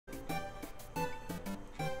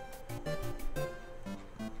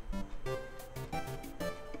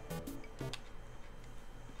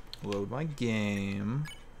load my game.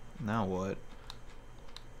 Now what?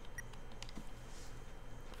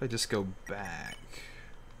 If I just go back.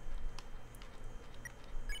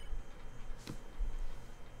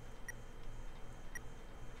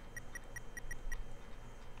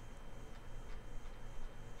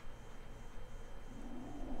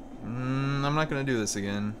 I'm not gonna do this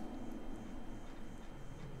again.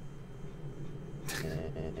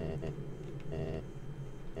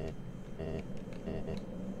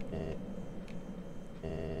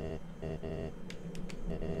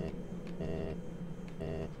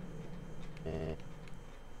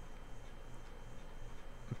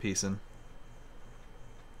 Peacing.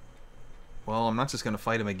 Well, I'm not just gonna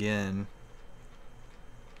fight him again.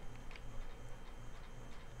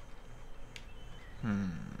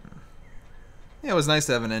 Yeah, it was nice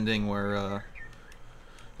to have an ending where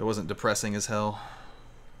it wasn't depressing as hell.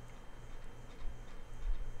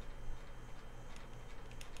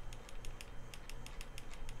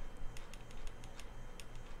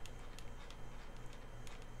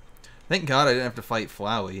 Thank God I didn't have to fight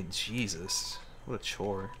Flowey. Jesus, what a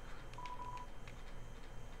chore.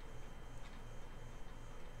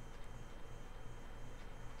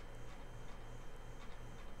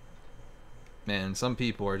 Man, some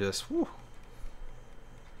people are just, whew.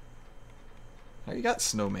 How you got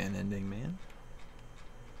Snowman ending, man?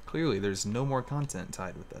 Clearly, there's no more content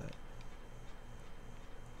tied with that.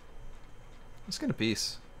 Let's get a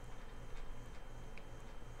piece.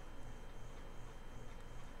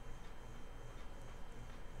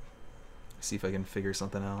 See if I can figure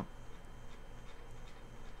something out.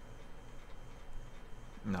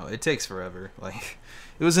 No, it takes forever. Like,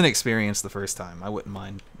 it was an experience the first time. I wouldn't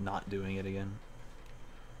mind not doing it again.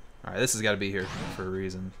 Alright, this has got to be here for a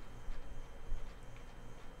reason.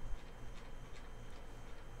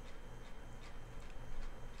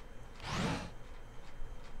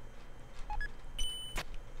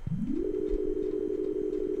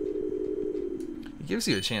 It gives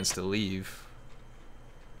you a chance to leave.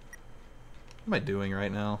 What am I doing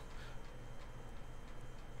right now?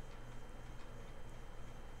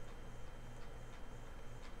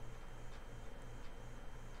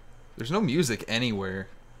 There's no music anywhere.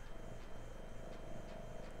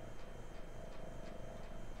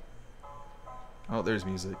 Oh, there's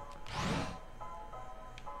music.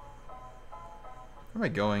 Where am I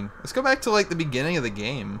going? Let's go back to like the beginning of the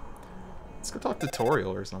game. Let's go talk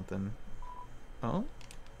tutorial or something. Oh?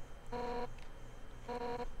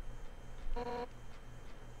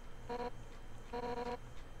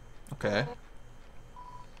 Okay.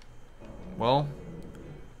 Well,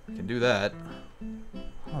 I can do that.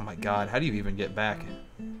 Oh my god, how do you even get back?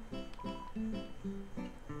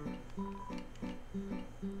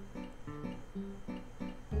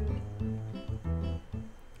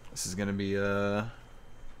 This is gonna be oh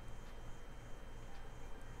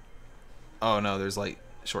no, there's like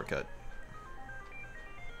shortcut.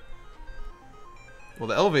 Well,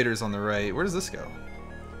 the elevator's on the right. Where does this go?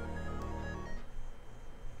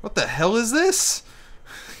 What the hell is this?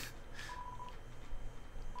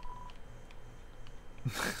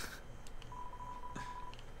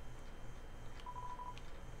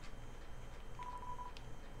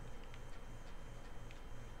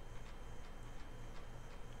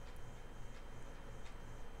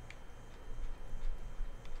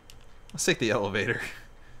 Let's take the elevator.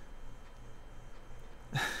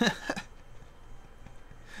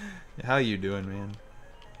 How you doing, man?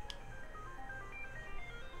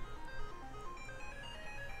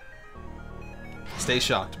 Stay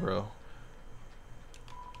shocked, bro.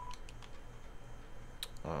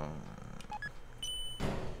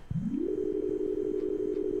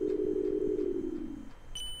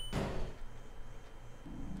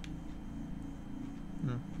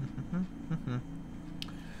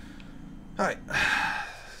 Alright.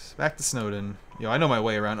 Back to Snowden. Yo, I know my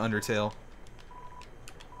way around Undertale.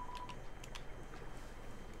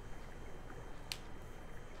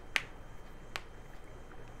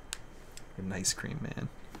 An ice cream man.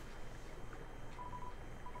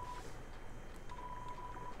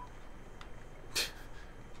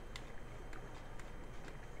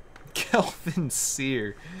 Kelvin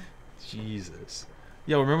Sear. Jesus.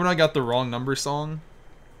 Yo, remember when I got the wrong number song?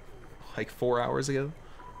 Like 4 hours ago?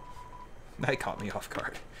 That caught me off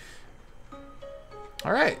guard.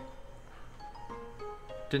 Alright.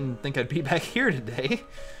 Didn't think I'd be back here today.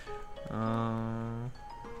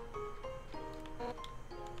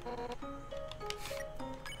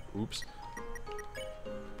 Oops.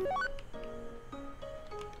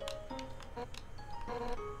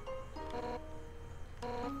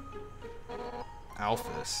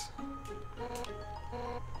 Alphys.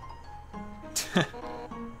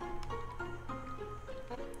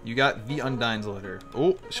 You got the Undyne's letter.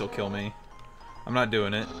 Oh, she'll kill me. I'm not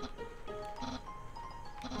doing it.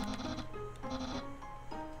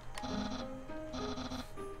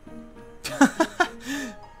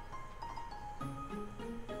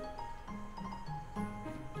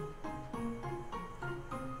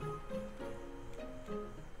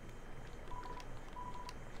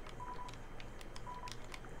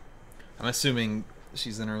 I'm assuming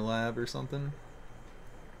she's in her lab or something.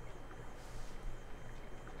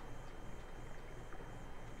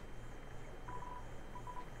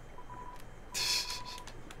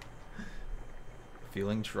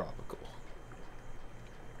 Feeling tropical.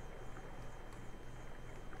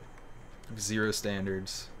 0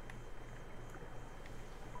 standards.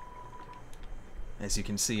 As you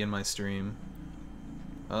can see in my stream.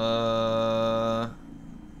 I'll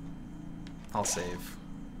save.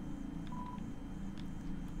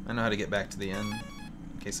 I know how to get back to the end,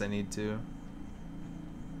 in case I need to.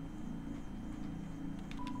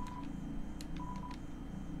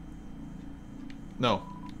 No.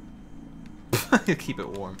 Keep it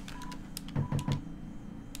warm.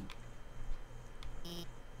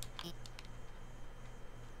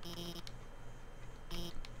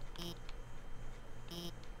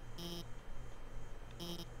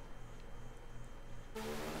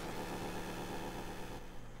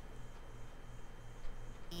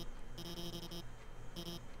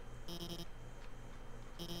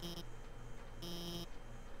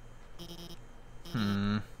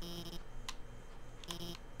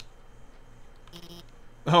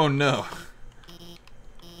 Oh no.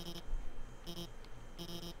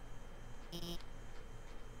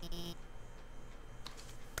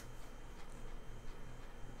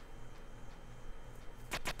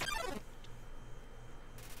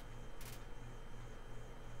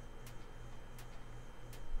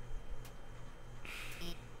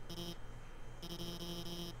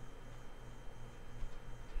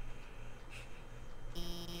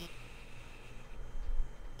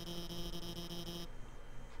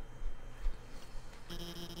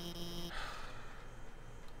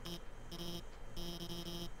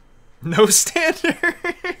 No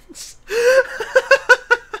standards.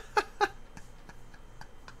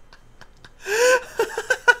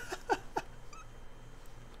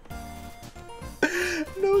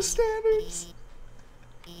 No standards.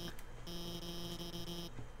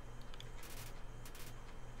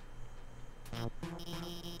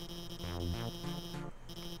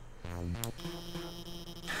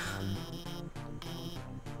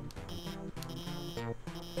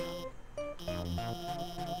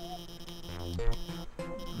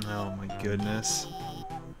 Oh my goodness.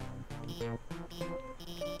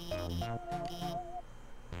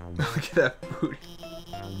 Look at that booty.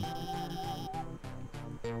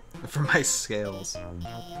 For my scales.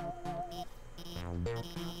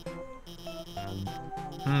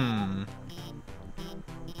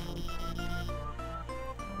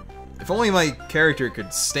 If only my character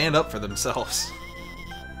could stand up for themselves.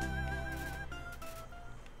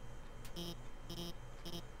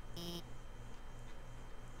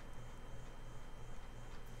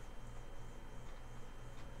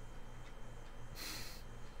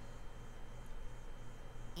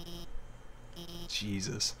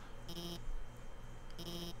 Jesus.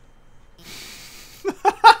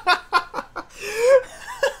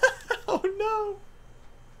 Oh no.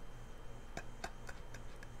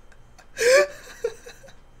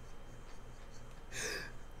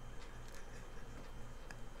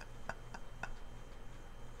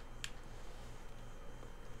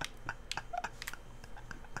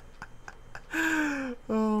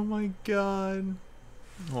 Oh my god.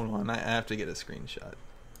 Hold on, I have to get a screenshot.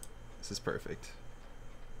 This is perfect.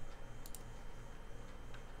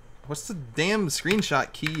 What's the damn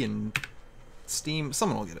screenshot key in Steam?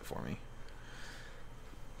 Someone will get it for me.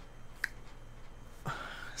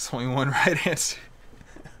 There's only one right answer.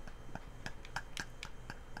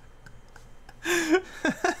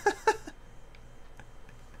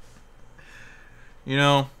 You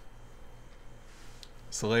know,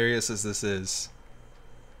 as hilarious as this is,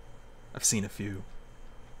 I've seen a few.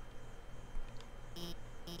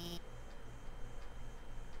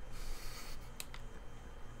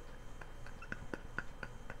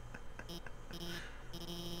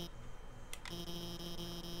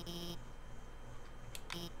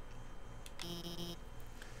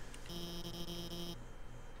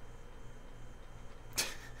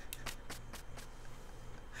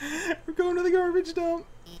 We're going to the garbage dump.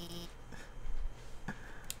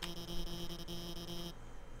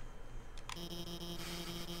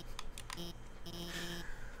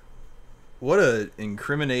 What a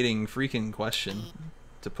incriminating freaking question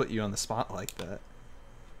to put you on the spot like that.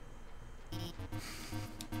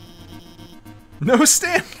 No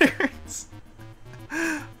standards!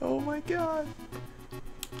 Oh my god.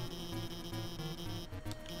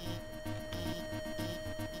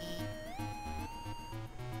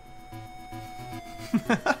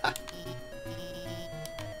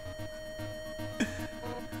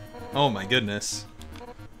 Oh my goodness.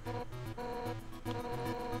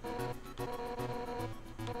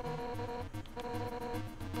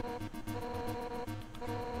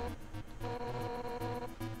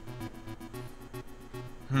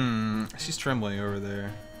 She's trembling over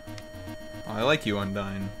there. Oh, I like you,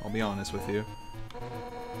 Undyne. I'll be honest with you.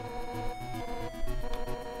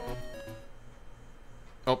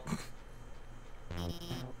 Oh.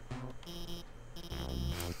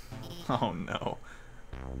 Oh no.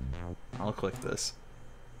 I'll click this.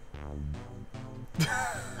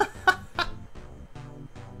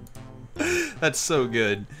 That's so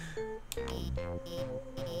good.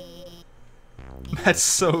 That's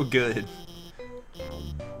so good.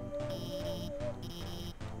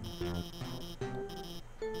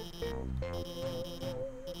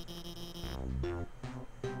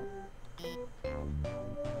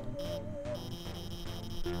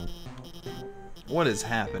 What is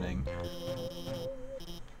happening?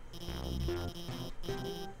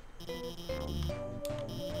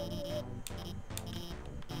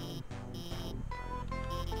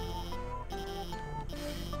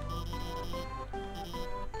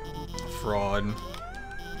 Fraud.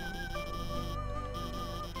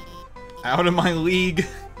 Out of my league.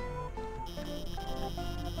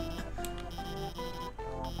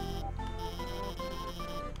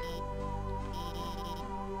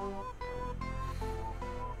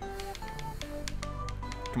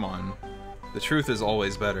 Come on. The truth is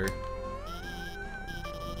always better.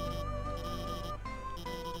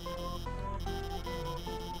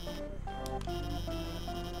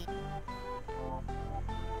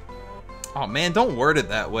 Oh man, don't word it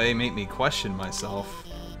that way, make me question myself.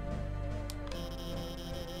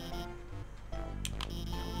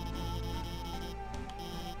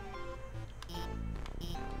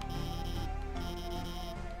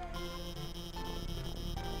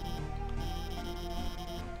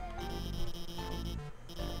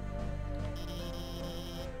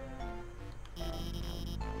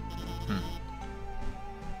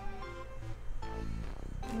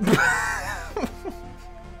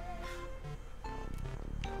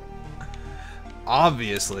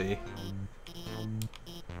 Obviously.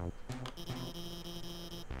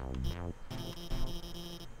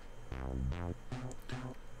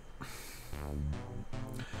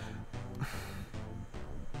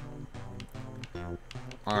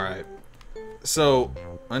 Alright. So,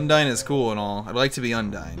 Undyne is cool and all. I'd like to be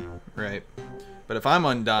Undyne, right? But if I'm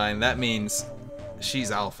Undyne, that means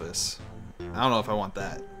she's Alphys. I don't know if I want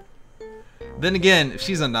that. Then again, if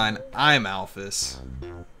she's Undyne, I'm Alphys.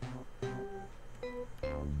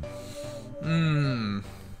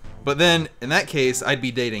 But then, in that case, I'd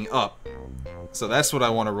be dating up. So that's what I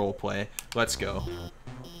want to roleplay. Let's go.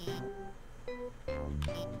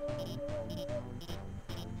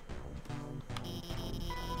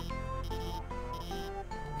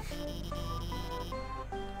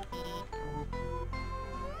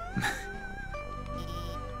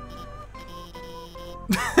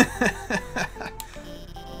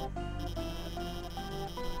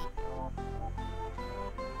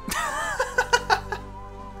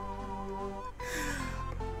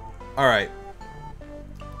 Alright.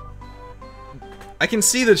 I can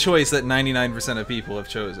see the choice that 99% of people have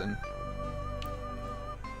chosen.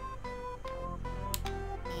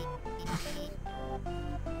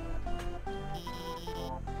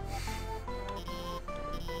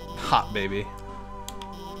 Hot baby.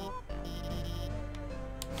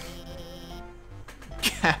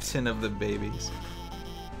 Captain of the babies.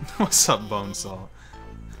 What's up, Bonesaw?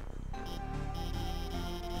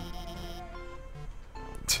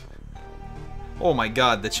 Oh my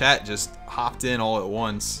god, the chat just hopped in all at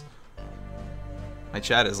once. My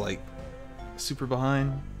chat is like super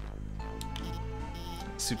behind.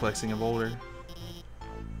 Suplexing a boulder.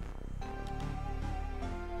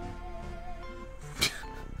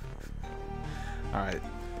 Alright.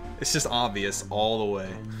 It's just obvious all the way.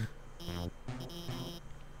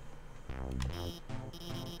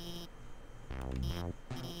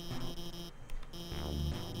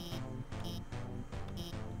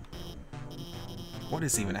 What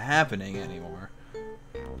is even happening anymore?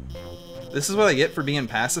 This is what I get for being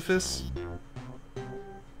pacifist?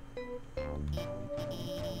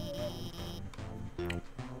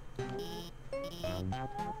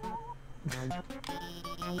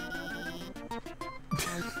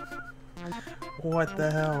 What the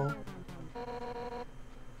hell?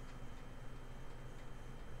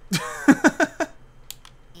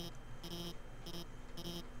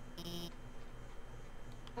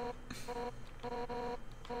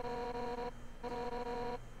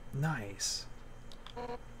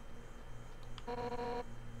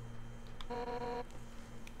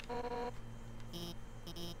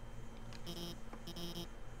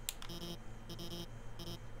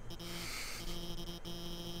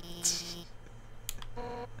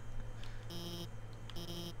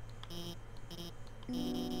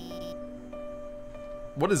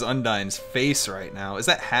 What is Undyne's face right now? Is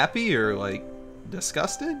that happy or, like,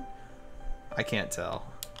 disgusted? I can't tell.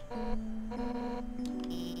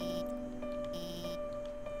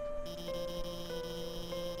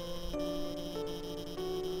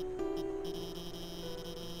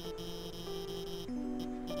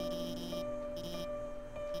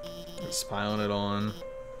 Just piling it on.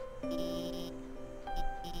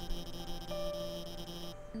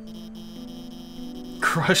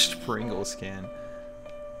 Crushed Pringles can.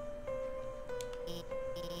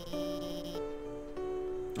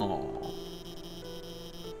 Aww.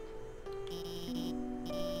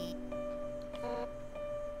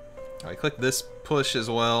 Alright, click this push as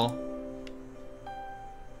well.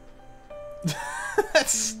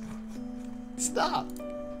 That's... Stop.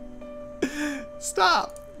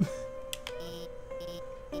 Stop.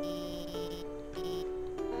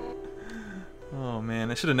 Oh man,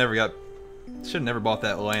 I should have never bought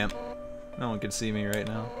that lamp. No one could see me right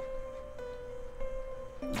now.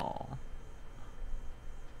 Aw.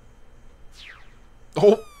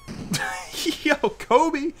 Oh! Yo,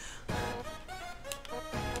 Kobe!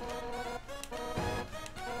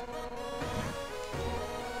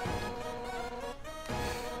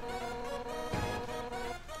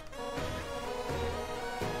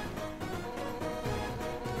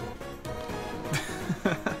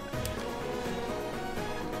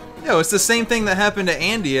 Yo, it's the same thing that happened to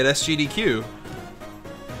Andy at SGDQ.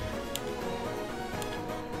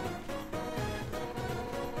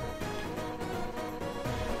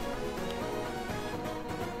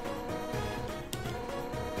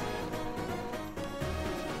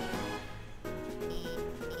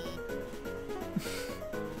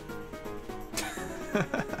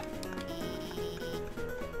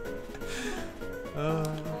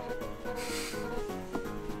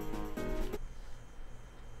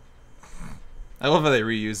 I love how they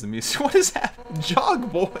reuse the music. What is happening?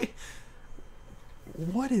 Jog boy!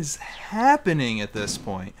 What is happening at this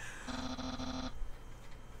point?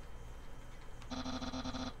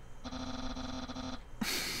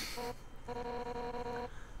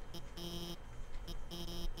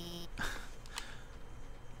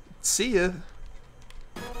 See ya.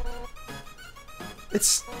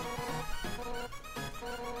 It's...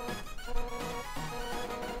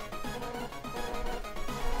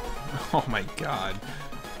 Oh my god.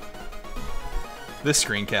 This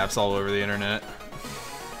screen cap's all over the internet.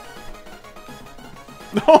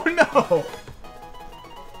 Oh no!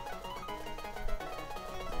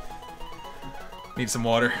 Need some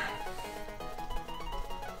water.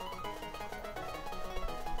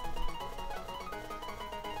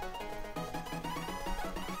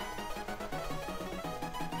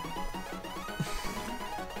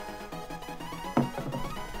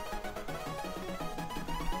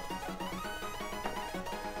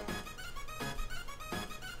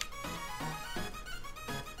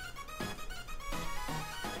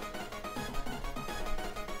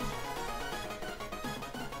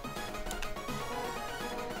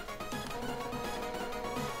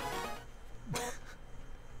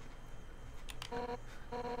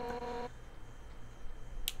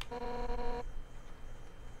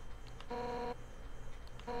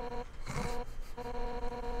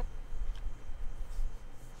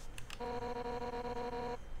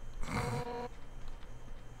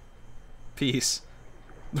 Peace.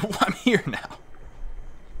 I'm here now.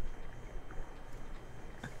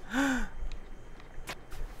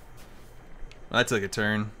 That took a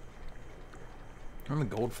turn. Where are the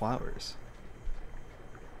gold flowers?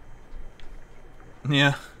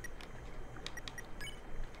 Yeah.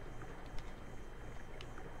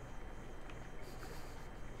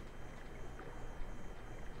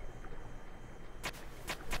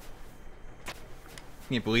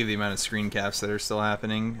 I can't believe the amount of screen caps that are still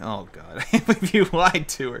happening. Oh god, I can't believe you lied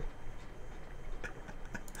to her.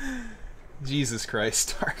 Jesus Christ,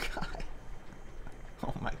 Star Guy.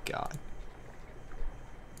 Oh my god.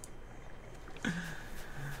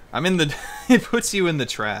 I'm in the... It puts you in the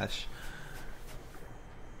trash.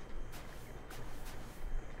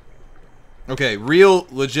 Okay, real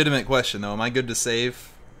legitimate question though. Am I good to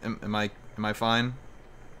save? Am I fine?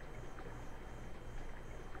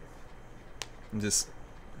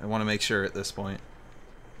 I want to make sure at this point.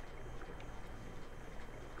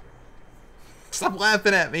 Stop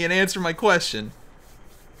laughing at me and answer my question.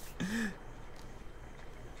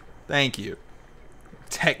 Thank you.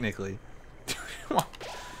 Technically.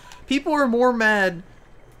 People are more mad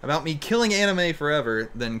about me killing anime forever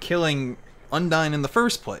than killing Undyne in the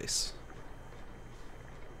first place.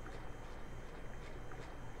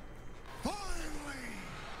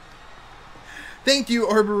 Thank you,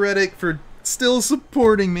 Arboretic, for Still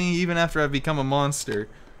supporting me even after I've become a monster.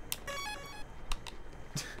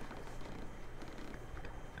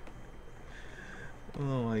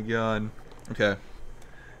 Oh my god. Okay.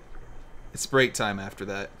 It's break time after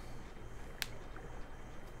that.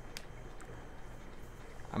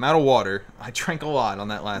 I'm out of water. I drank a lot on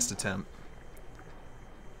that last attempt.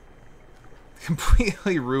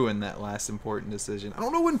 Completely ruined that last important decision. I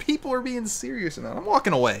don't know when people are being serious or not. I'm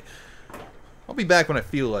walking away. I'll be back when I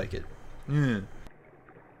feel like it. Yeah.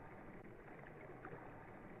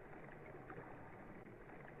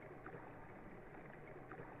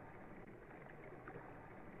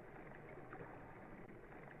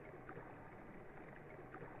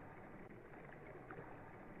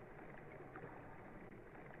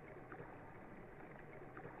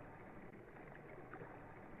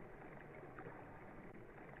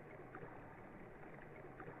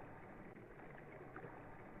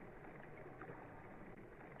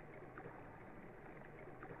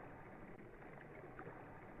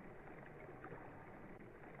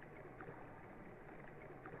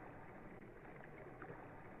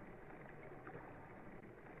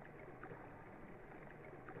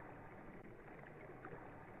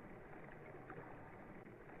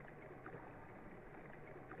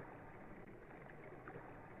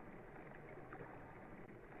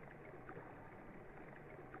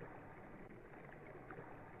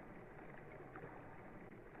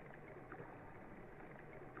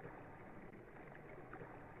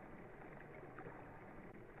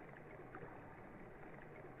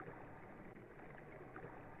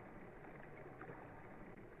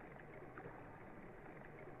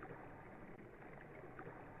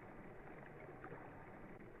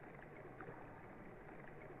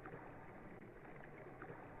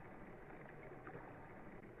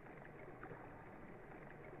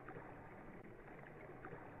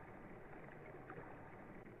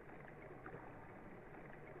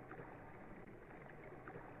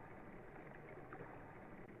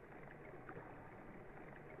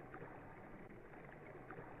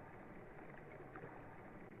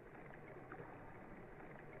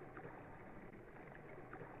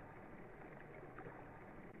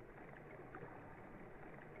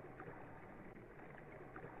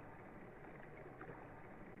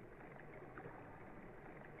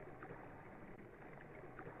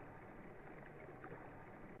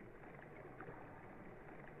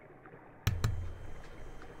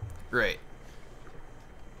 Great.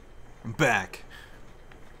 I'm back.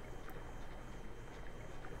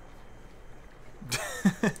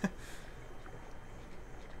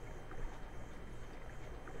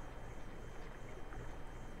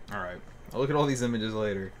 Alright. I'll look at all these images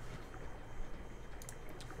later.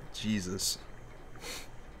 Jesus.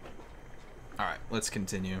 Alright, let's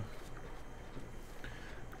continue.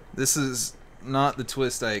 This is not the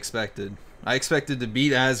twist I expected. I expected to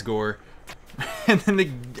beat Asgore, and then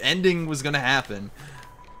the ending was gonna happen.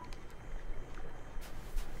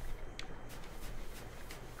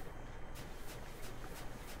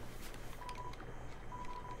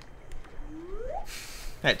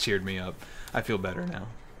 That cheered me up. I feel better now.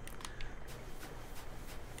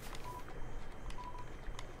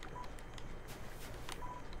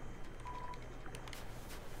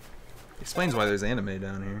 Explains why there's anime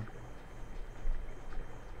down here.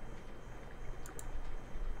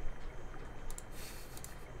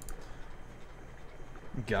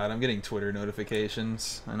 God, I'm getting Twitter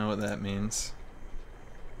notifications. I know what that means.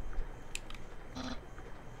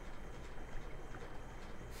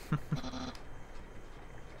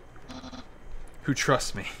 Who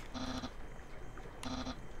trusts me?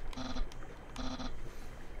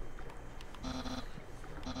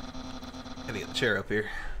 Gotta get the chair up here.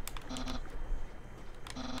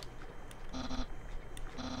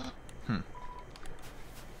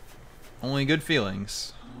 Only good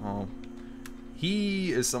feelings. Well,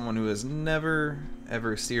 he is someone who has never,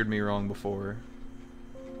 ever steered me wrong before.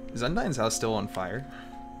 Is Undyne's house still on fire?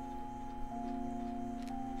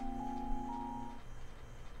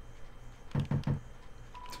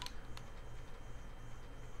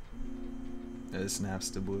 It snaps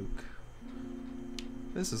to Luke.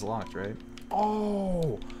 This is locked, right?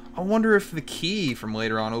 Oh! I wonder if the key from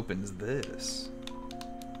later on opens this.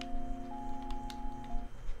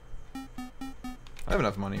 I have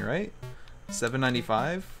enough money, right?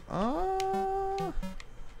 $7.95?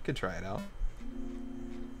 Could try it out.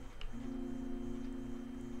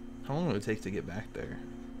 How long would it take to get back there?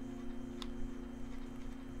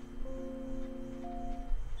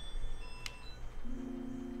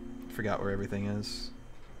 Forgot where everything is.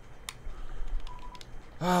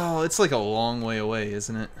 Oh, it's like a long way away,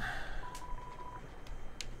 isn't it?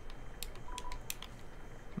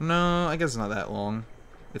 No, I guess it's not that long.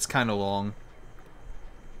 It's kind of long.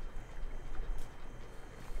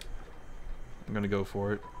 I'm gonna go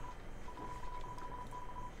for it.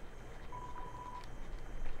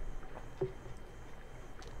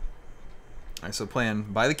 Alright, so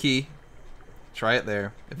plan, buy the key, try it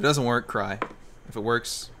there. If it doesn't work, cry. If it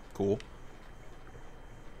works, cool.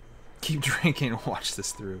 Keep drinking and watch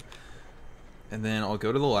this through. And then I'll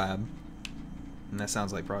go to the lab. And that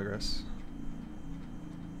sounds like progress.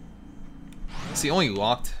 It's the only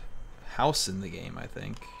locked house in the game, I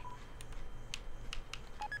think.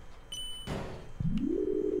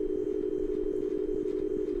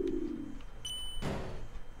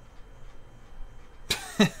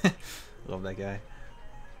 Love that guy.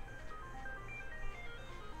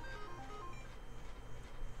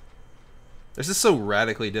 This is so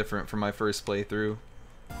radically different from my first playthrough,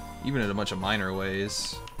 even in a bunch of minor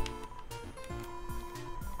ways.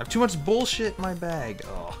 I have too much bullshit in my bag.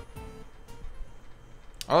 Oh.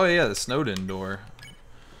 Oh yeah, the Snowden door.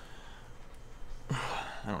 I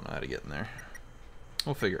don't know how to get in there.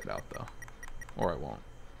 We'll figure it out though. Or I won't.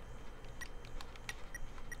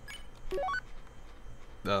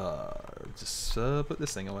 Just put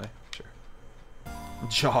this thing away. Sure.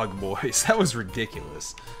 Jog boys. That was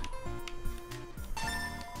ridiculous.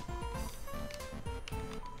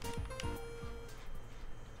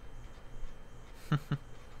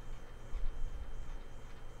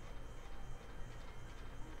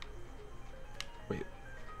 Wait.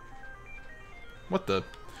 What the?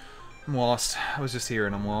 I'm lost. I was just here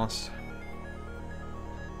and I'm lost.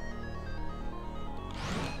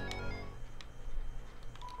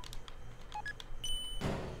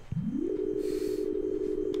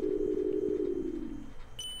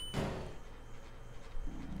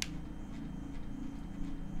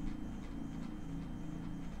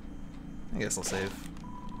 I guess I'll save.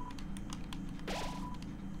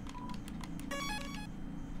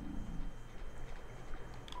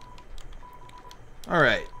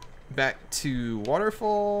 Alright, back to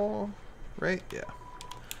Waterfall, right? Yeah.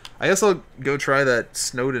 I guess I'll go try that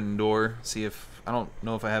Snowden door, see if... I don't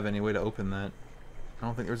know if I have any way to open that. I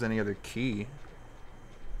don't think there's any other key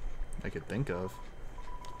I could think of.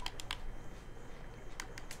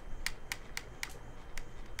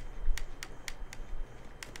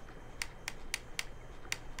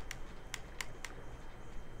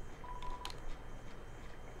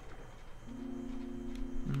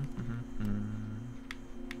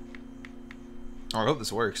 Oh, I hope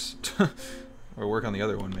this works. Or work on the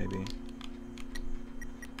other one, maybe.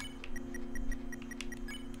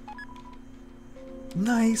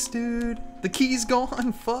 Nice, dude! The key's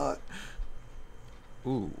gone! Fuck!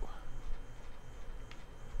 Ooh.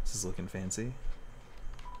 This is looking fancy.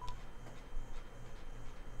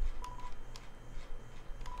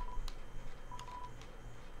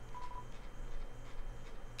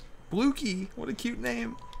 Blue Key! What a cute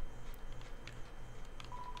name!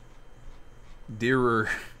 Dearer.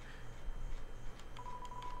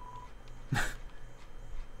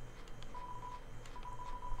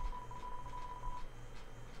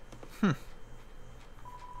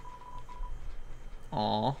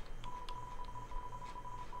 Aw.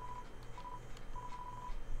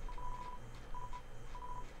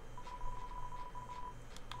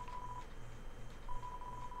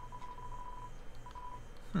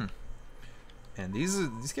 And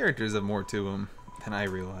these characters have more to them than I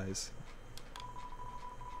realize.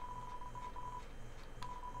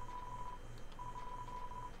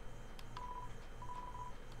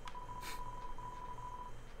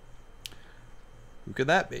 Who could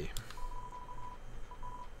that be?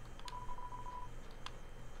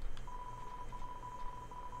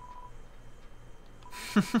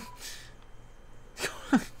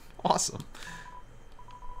 Awesome.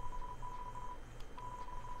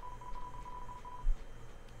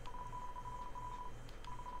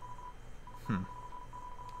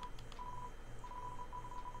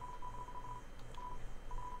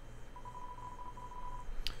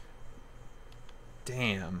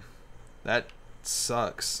 Damn. That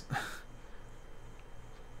sucks.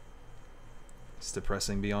 It's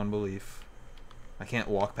depressing beyond belief. I can't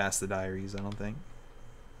walk past the diaries, I don't think.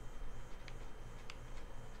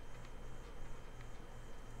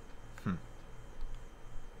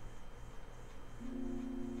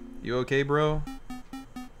 You okay, bro?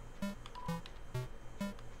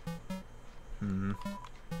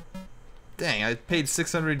 Dang, I paid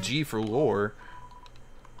 600G for lore.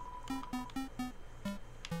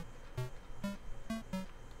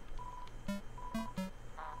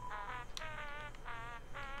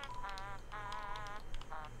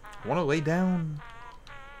 Wanna lay down?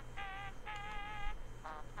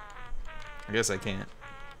 I guess I can't.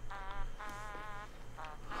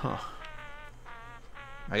 Huh.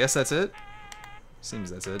 I guess that's it? Seems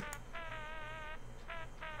that's it.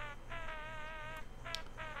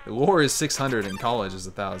 The lore is 600 and college is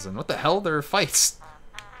 1,000. What the hell? There are fights.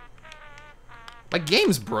 My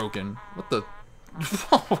game's broken. What the...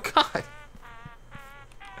 Oh, God.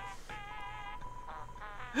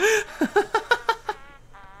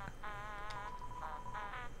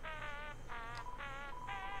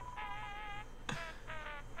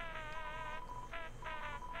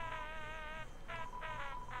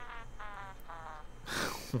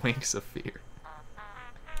 Winks of fear.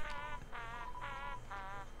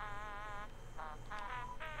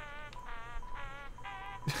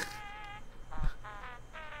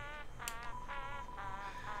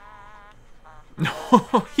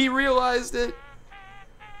 No, he realized it.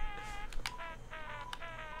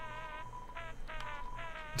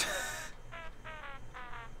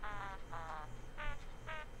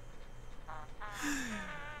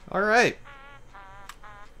 All right.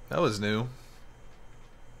 That was new.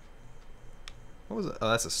 What was it? Oh,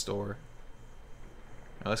 that's a store.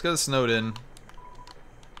 Now let's go to Snowden.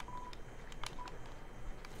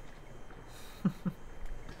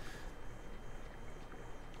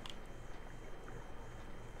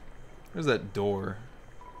 Where's that door?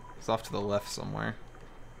 It's off to the left somewhere.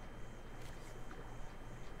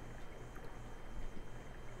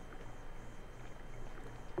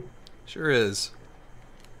 Sure is.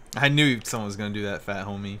 I knew someone was gonna do that, fat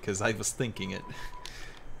homie, because I was thinking it.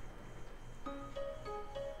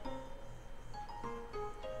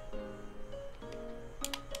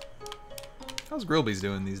 How's Grillby's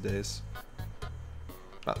doing these days?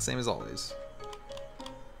 About the same as always.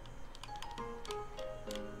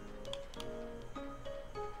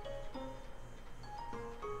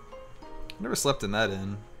 Never slept in that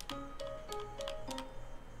inn.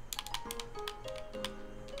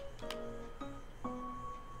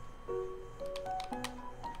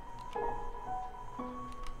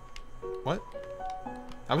 What?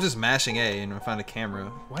 I was just mashing A and I found a camera.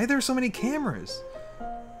 Why are there so many cameras?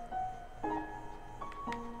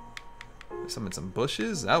 Some in some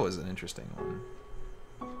bushes? That was an interesting one.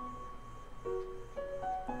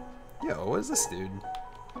 Yo, what is this dude?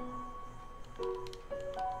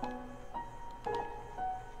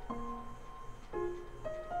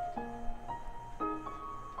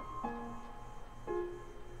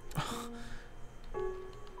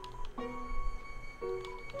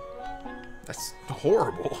 That's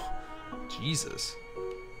horrible. Jesus.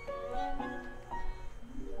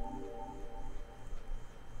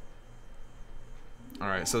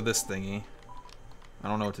 Alright, so this thingy. I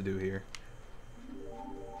don't know what to do here.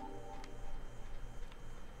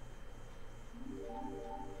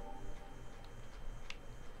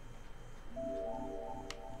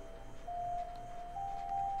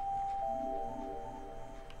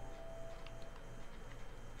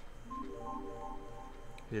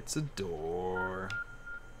 It's a door.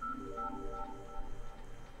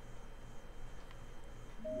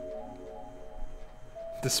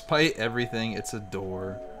 Despite everything, it's a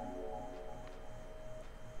door.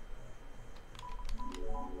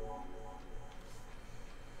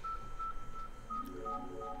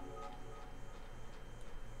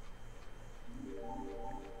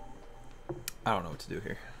 I don't know what to do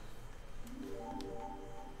here.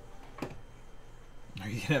 Are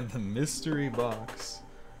you gonna have the mystery box?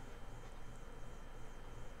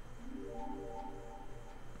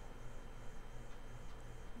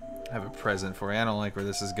 I have a present for you. I don't like where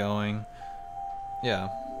this is going. Yeah.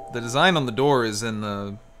 The design on the door is in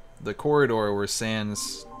the corridor where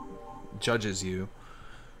Sans judges you.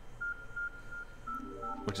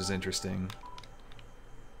 Which is interesting.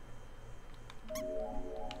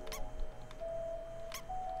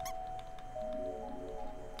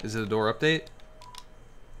 Is it a door update?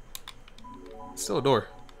 It's still a door.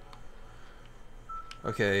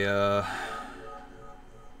 Okay, I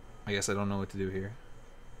guess I don't know what to do here.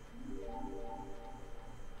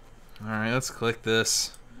 Alright, let's click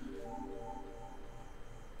this.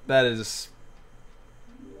 That is...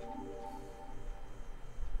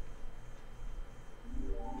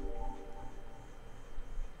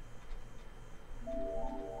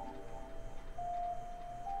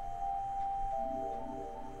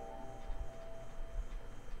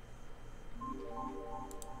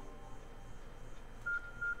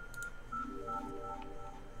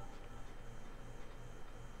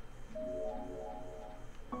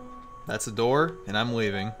 That's a door, and I'm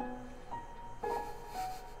leaving.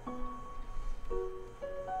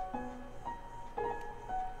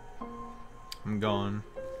 I'm gone.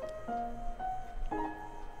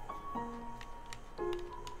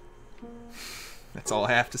 That's all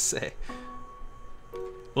I have to say.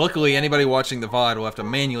 Luckily, anybody watching the VOD will have to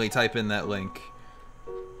manually type in that link.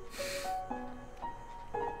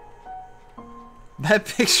 That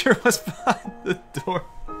picture was behind the door.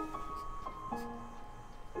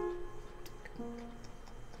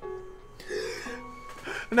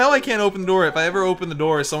 Now I can't open the door. If I ever open the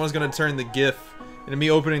door, someone's gonna turn the GIF into me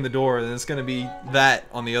opening the door, and it's gonna be that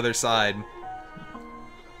on the other side.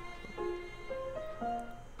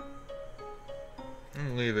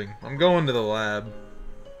 I'm leaving. I'm going to the lab.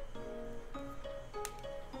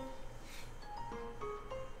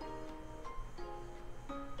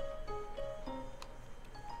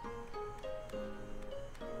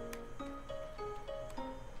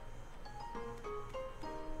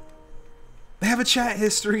 They have a chat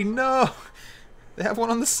history. No! They have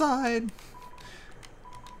one on the side.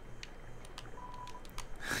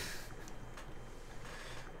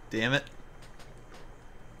 Damn it.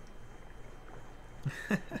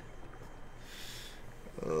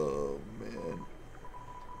 Oh, man.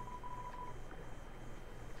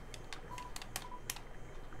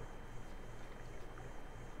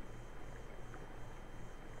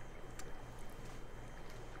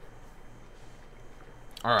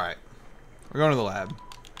 Alright. We're going to the lab.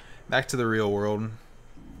 Back to the real world.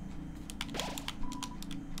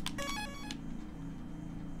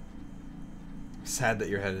 Sad that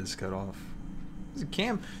your head is cut off. The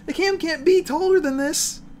cam can't be taller than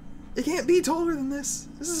this. It can't be taller than this.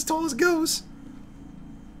 This is as tall as it goes.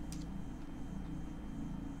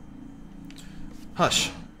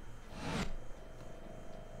 Hush.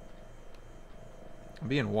 I'm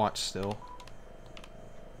being watched still.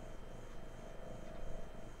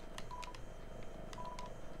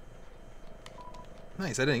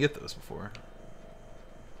 Nice, I didn't get those before.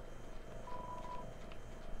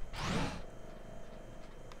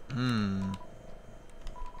 Hmm.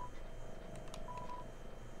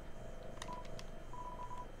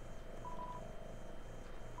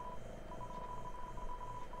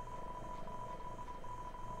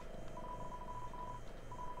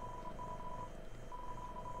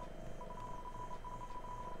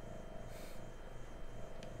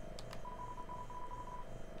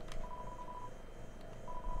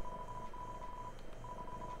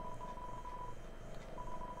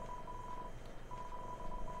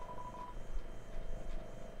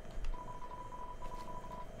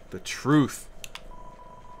 The truth.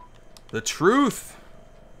 The truth!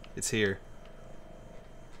 It's here.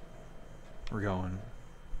 We're going.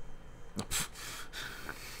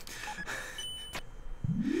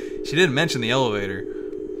 She didn't mention the elevator.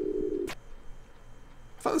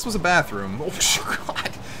 I thought this was a bathroom. Oh,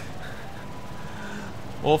 God.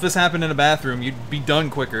 Well, if this happened in a bathroom, you'd be done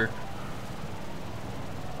quicker.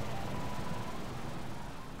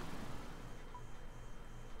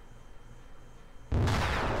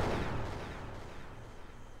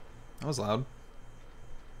 That was loud.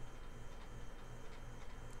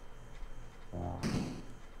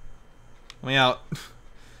 Let me out.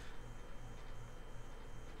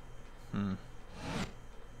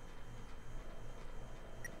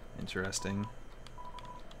 Interesting.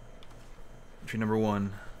 Entry number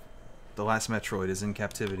 1. The last Metroid is in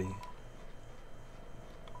captivity.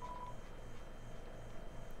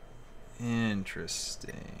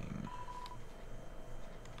 Interesting.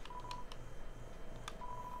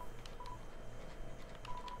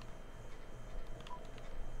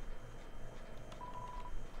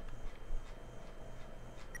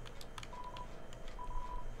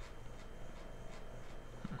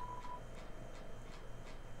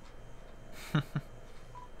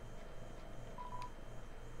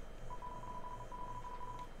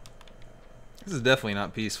 This is definitely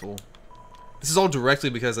not peaceful. This is all directly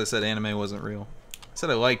because I said anime wasn't real. I said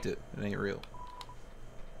I liked it. It ain't real.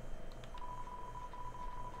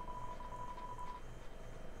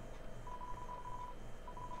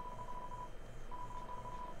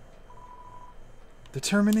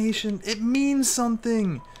 Determination. It means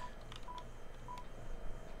something.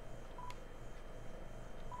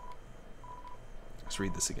 Let's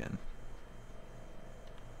read this again.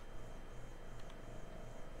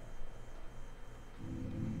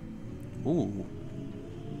 Ooh.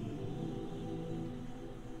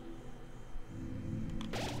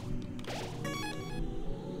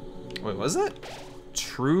 Wait, was that?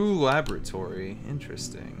 True laboratory.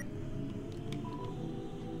 Interesting.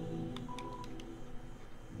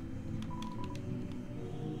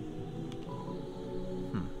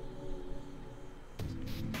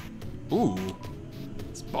 Ooh.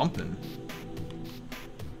 It's bumping.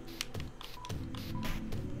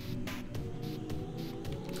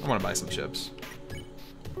 I want to buy some chips.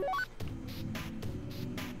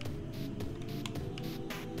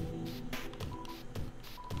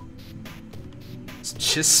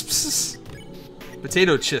 Chisps.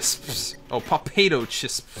 Potato chisps. Oh, potato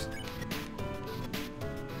chisps.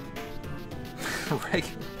 Right.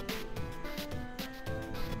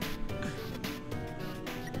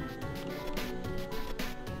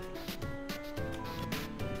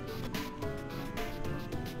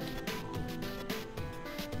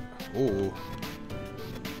 Ooh.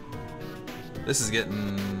 This is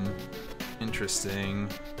getting interesting.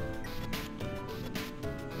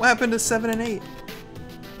 What happened to 7 and 8?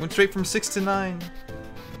 Went straight from 6 to 9.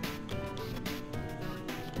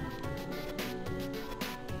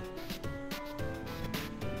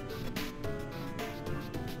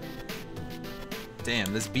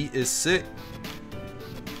 Damn, this beat is sick.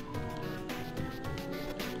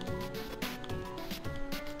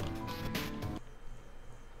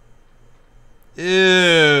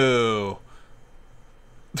 Ew.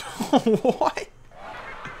 What?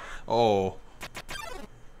 Oh.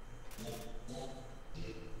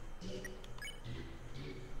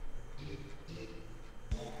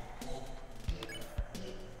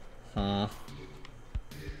 Huh.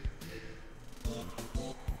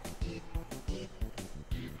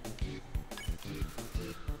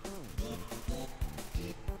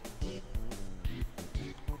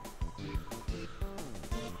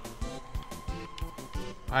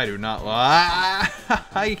 I do not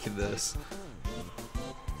like this.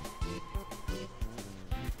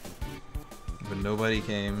 But nobody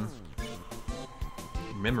came.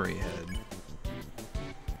 Memory head.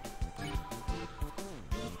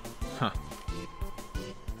 Huh.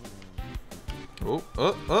 Oh,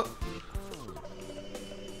 oh, oh.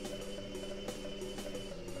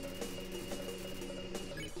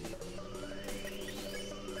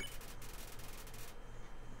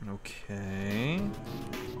 Okay.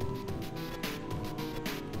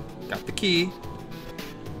 Got the key.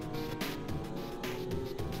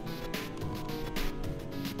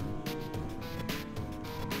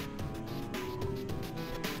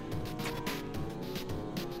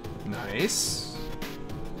 Nice.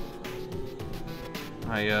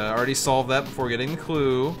 I already solved that before getting the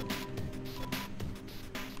clue.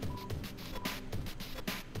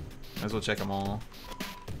 Might as well check them all.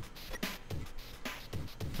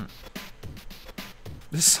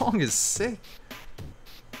 This song is sick.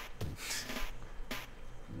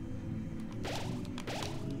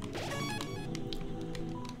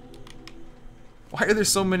 Why are there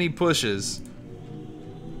so many pushes?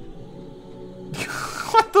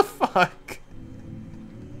 What the fuck?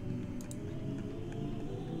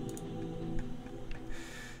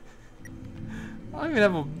 I don't even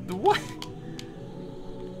have a... What?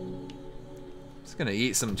 I'm just gonna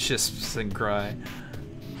eat some chisps and cry.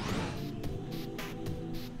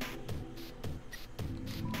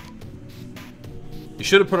 You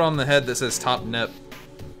should have put on the head that says top nip.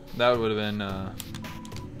 That would have been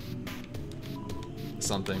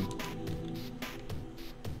something.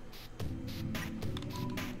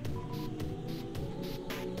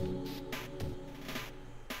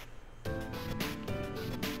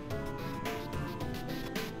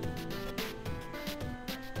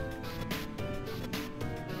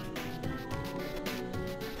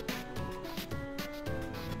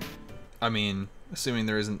 I mean, assuming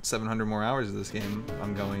there isn't 700 more hours of this game,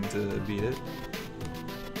 I'm going to beat it.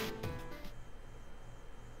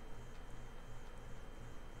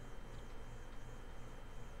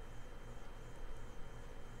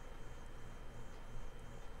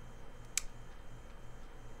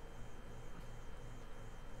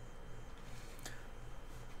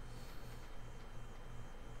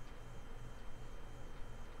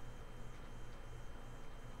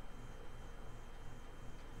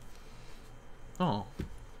 Oh.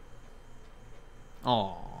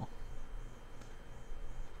 Oh.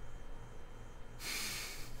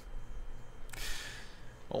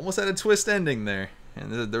 Almost had a twist ending there.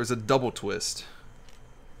 And there was a double twist.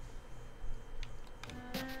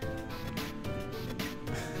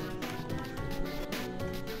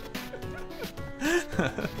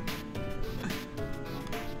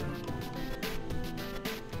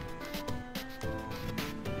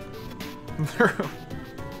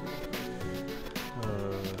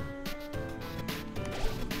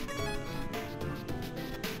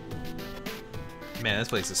 Man, this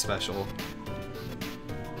place is special.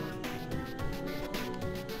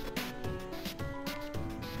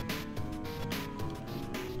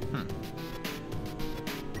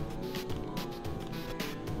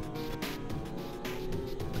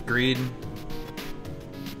 Agreed.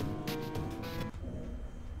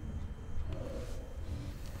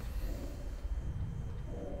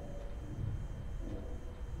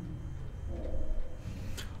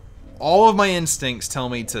 All of my instincts tell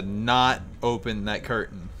me to not open that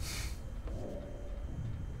curtain.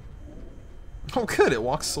 Oh good, it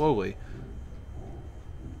walks slowly.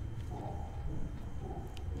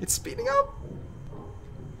 It's speeding up.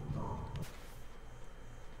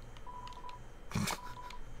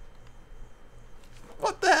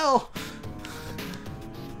 What the hell?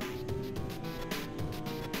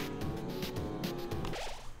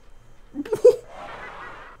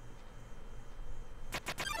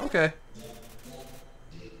 Okay.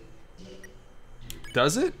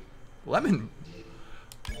 Does it? Lemon.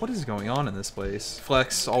 What is going on in this place?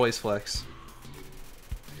 Flex, always flex.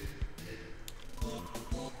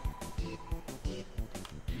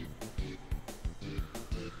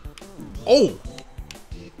 Oh!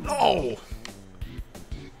 No!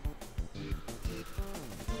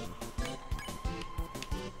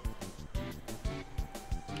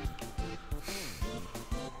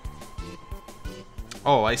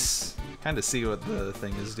 Oh, I kind of see what the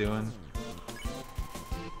thing is doing.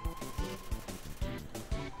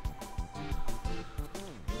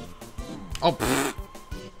 Oh, pfft.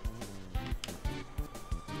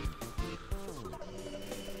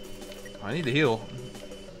 I need to heal.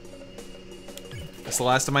 That's the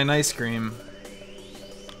last of my ice cream.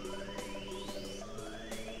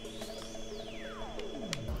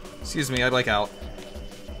 Excuse me, I'd like out.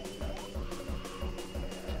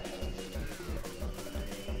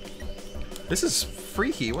 This is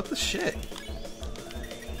freaky, what the shit?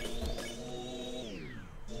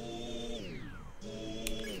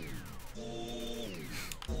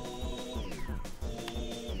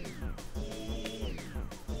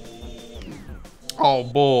 Oh,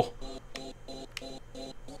 bull.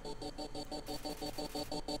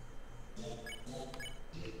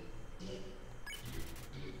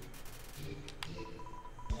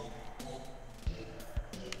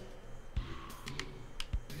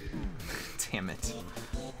 Damn it.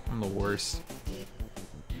 I'm the worst.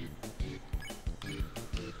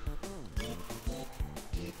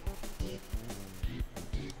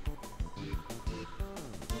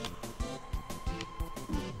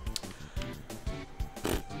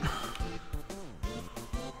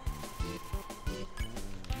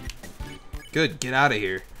 Good, get out of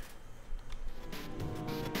here.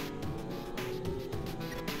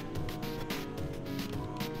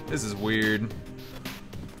 This is weird.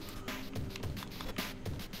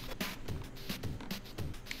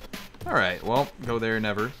 Alright, well, go there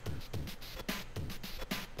never.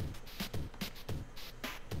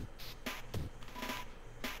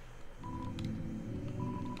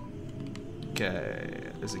 Okay,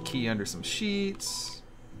 there's a key under some sheets.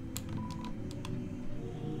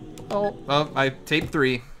 Oh, I taped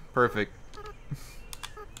 3. Perfect.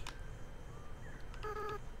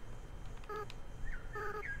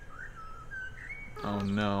 Oh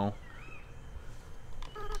no.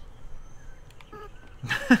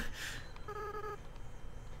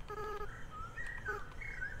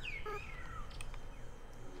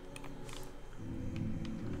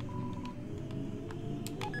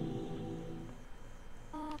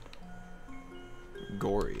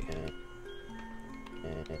 Gory.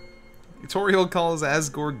 Tutorial calls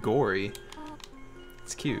Asgore gory.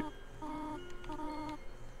 It's cute.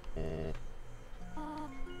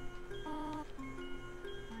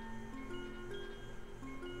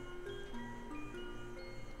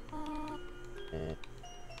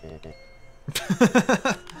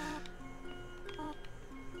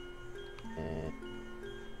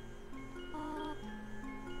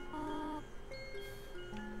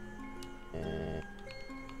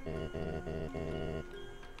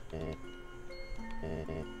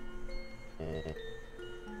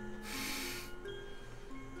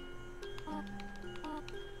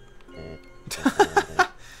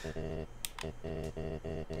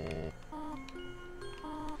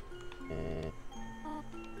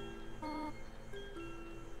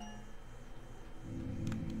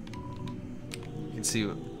 You can see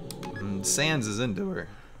Sans is into her.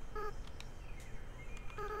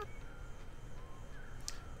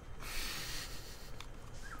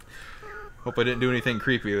 Hope I didn't do anything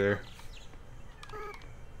creepy there.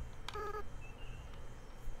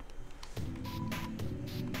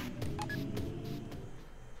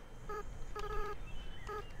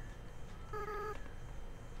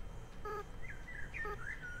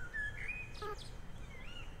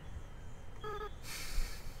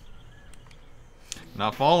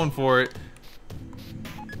 Not falling for it.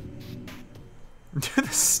 Dude, the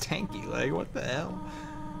stanky leg, what the hell?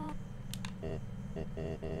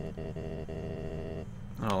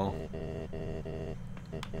 Oh.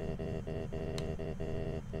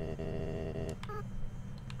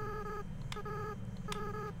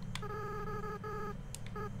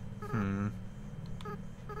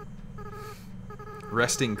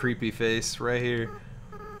 Resting creepy face right here.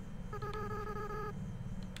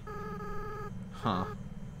 Huh.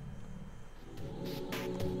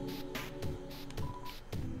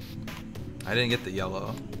 I didn't get the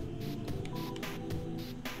yellow.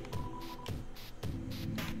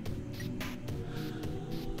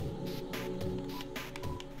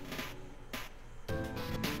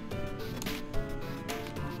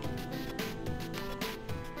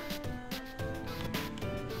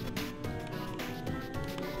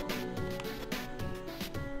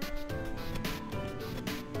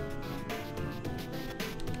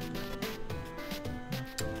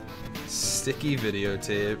 Sticky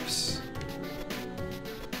videotapes.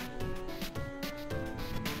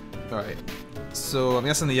 Alright. So I'm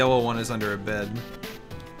guessing the yellow one is under a bed.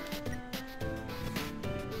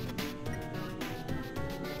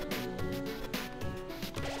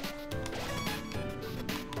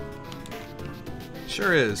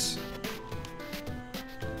 Sure is.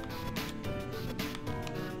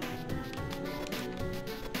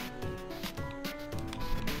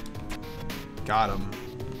 Got him.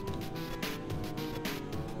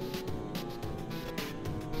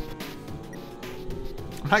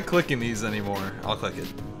 I'm not clicking these anymore. I'll click it.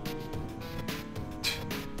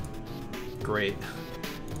 Great.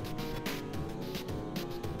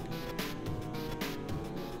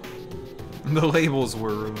 The labels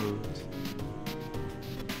were removed.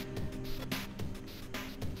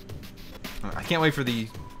 I can't wait for the...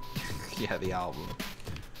 yeah, the album.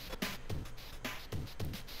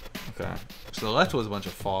 Okay. So the left was a bunch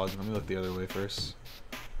of fog. Let me look the other way first.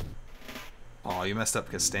 Oh, you messed up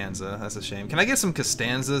Costanza. That's a shame. Can I get some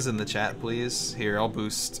Costanzas in the chat, please? Here, I'll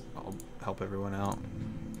boost. I'll help everyone out.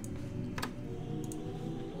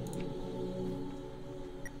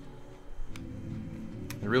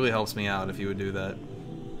 It really helps me out if you would do that.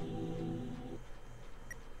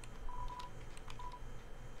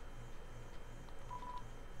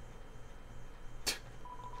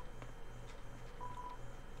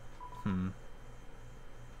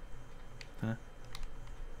 Huh?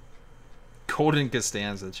 Golden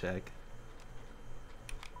Costanza check.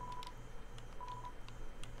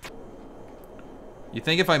 You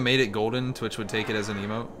think if I made it golden, Twitch would take it as an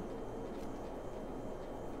emote?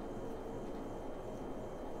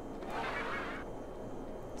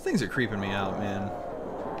 Things are creeping me out, man.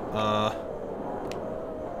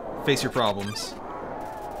 Face your problems.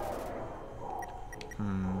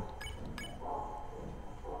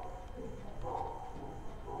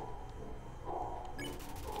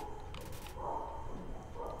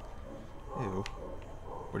 Ew.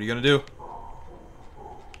 What are you gonna do?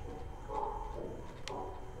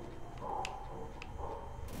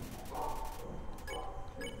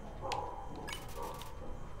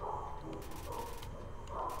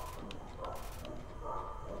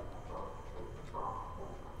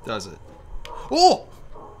 Does it? Oh!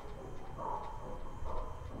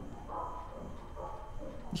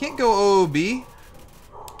 You can't go OOB.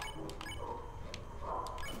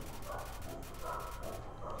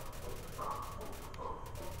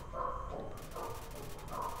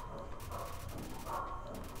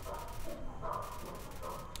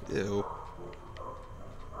 Ew.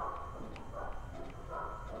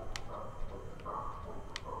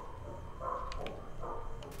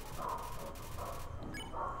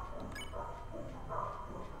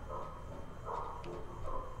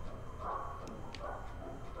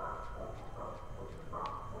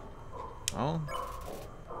 Oh.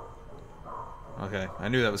 Okay, I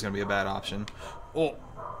knew that was going to be a bad option. Oh.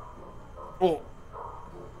 Oh.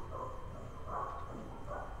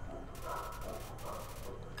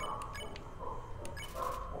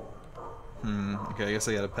 Okay, I guess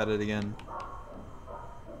I gotta pet it again.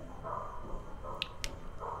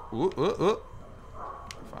 Ooh, ooh, ooh.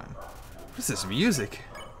 Fine. What is this music?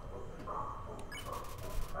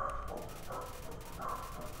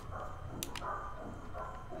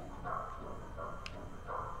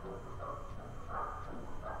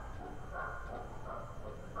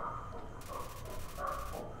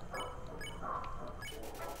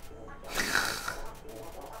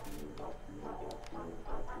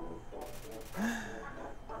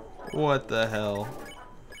 What the hell?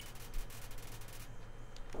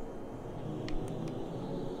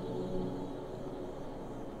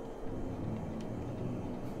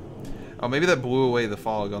 Oh, maybe that blew away the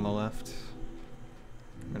fog on the left.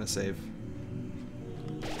 I'm gonna save.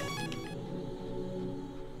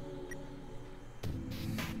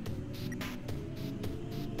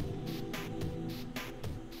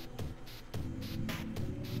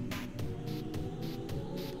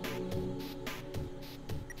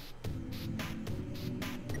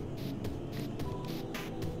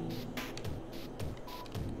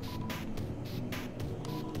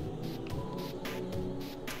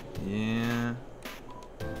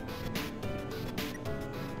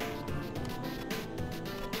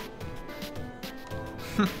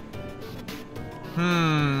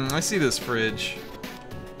 I see this fridge.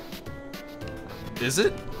 Is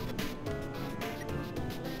it?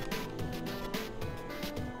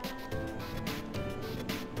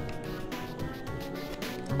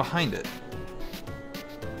 I'm behind it.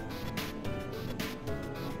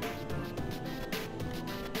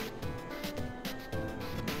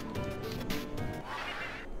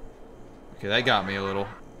 Okay, that got me a little.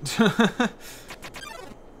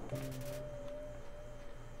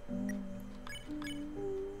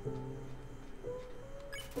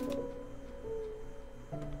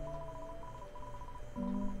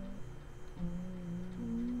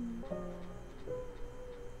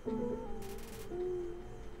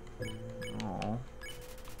 Aw.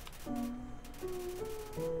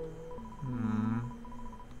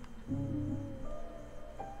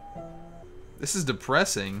 This is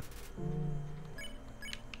depressing.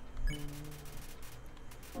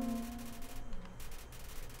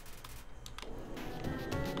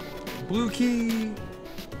 Blue key.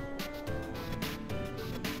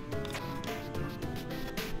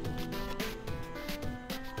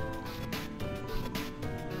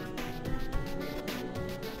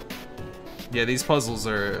 Yeah, these puzzles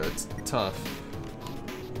are tough.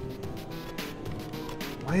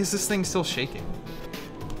 Why is this thing still shaking?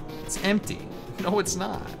 It's empty. No, it's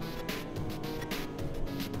not.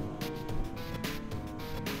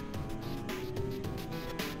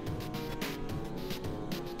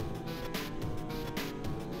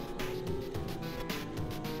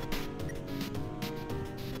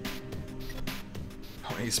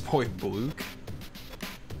 Ace boy Bluke.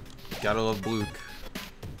 Gotta love Bluke.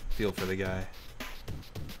 Feel for the guy.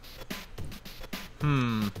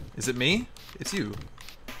 Is it me? It's you.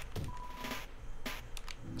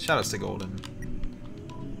 Shoutouts to Golden.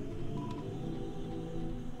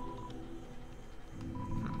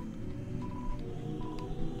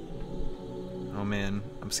 Oh man,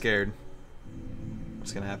 I'm scared.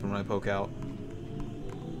 What's gonna happen when I poke out?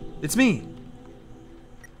 It's me!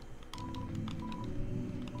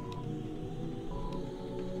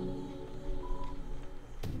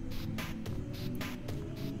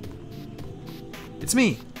 It's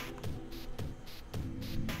me!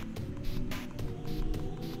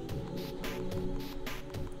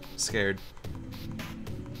 Scared.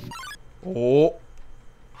 Oh!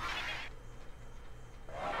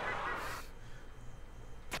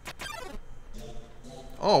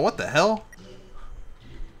 Oh, what the hell?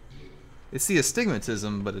 It's the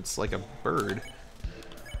astigmatism, but it's like a bird.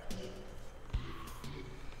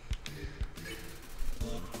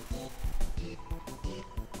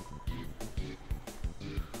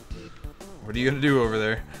 What are you gonna do over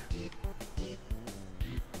there?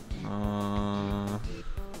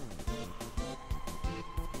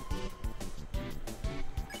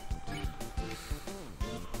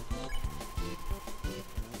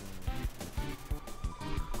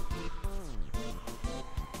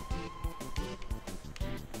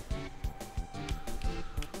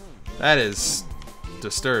 That is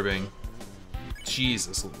disturbing.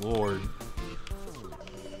 Jesus Lord.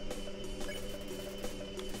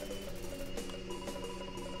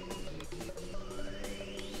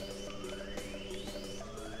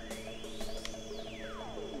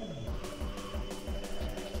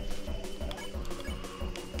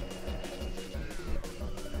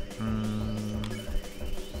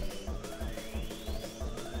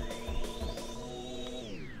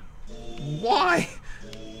 Why?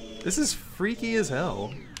 This is freaky as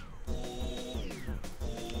hell.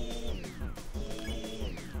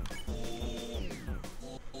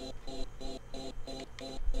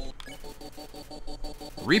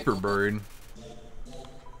 Reaper bird.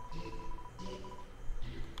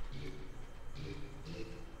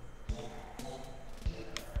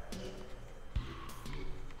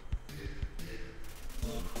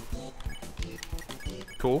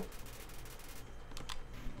 Cool.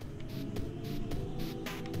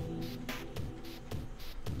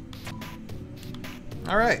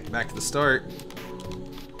 Alright, back to the start.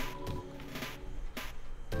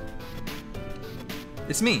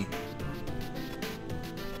 It's me.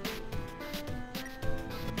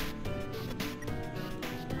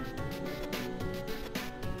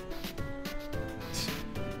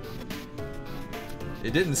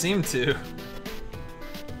 It didn't seem to.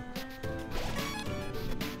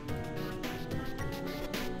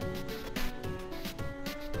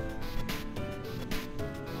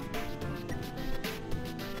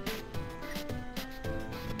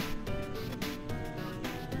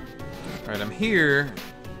 Alright, I'm here.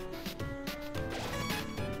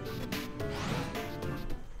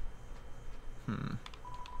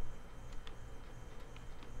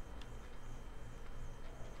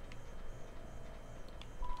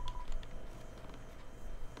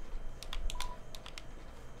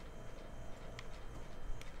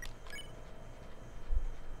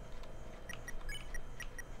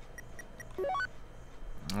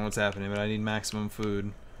 what's happening, but I need maximum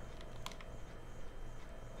food.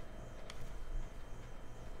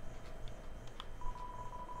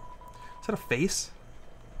 Is that a face?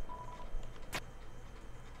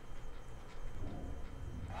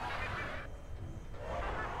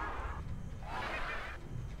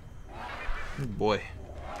 Oh boy.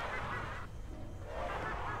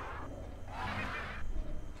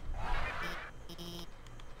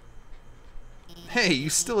 Hey, you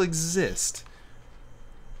still exist.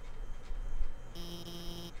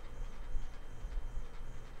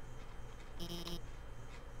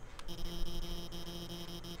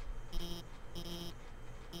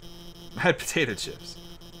 I had potato chips.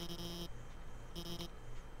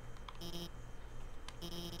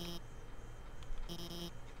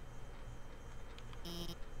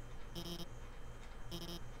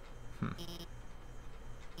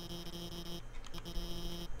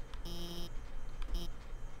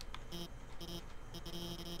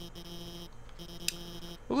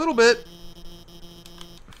 A little bit.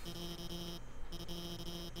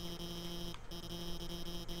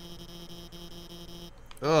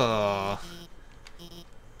 Ugh.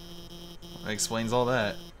 That explains all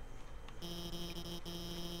that.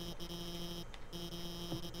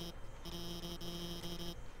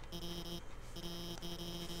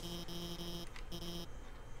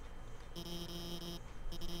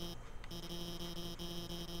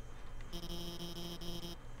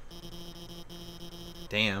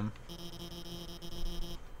 Damn.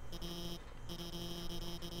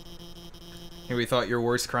 Here we thought your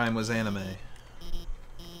worst crime was anime.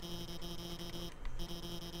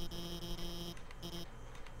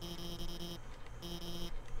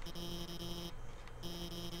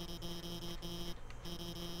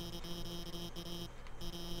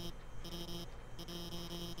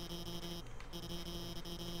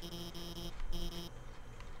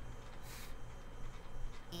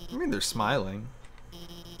 I mean, they're smiling.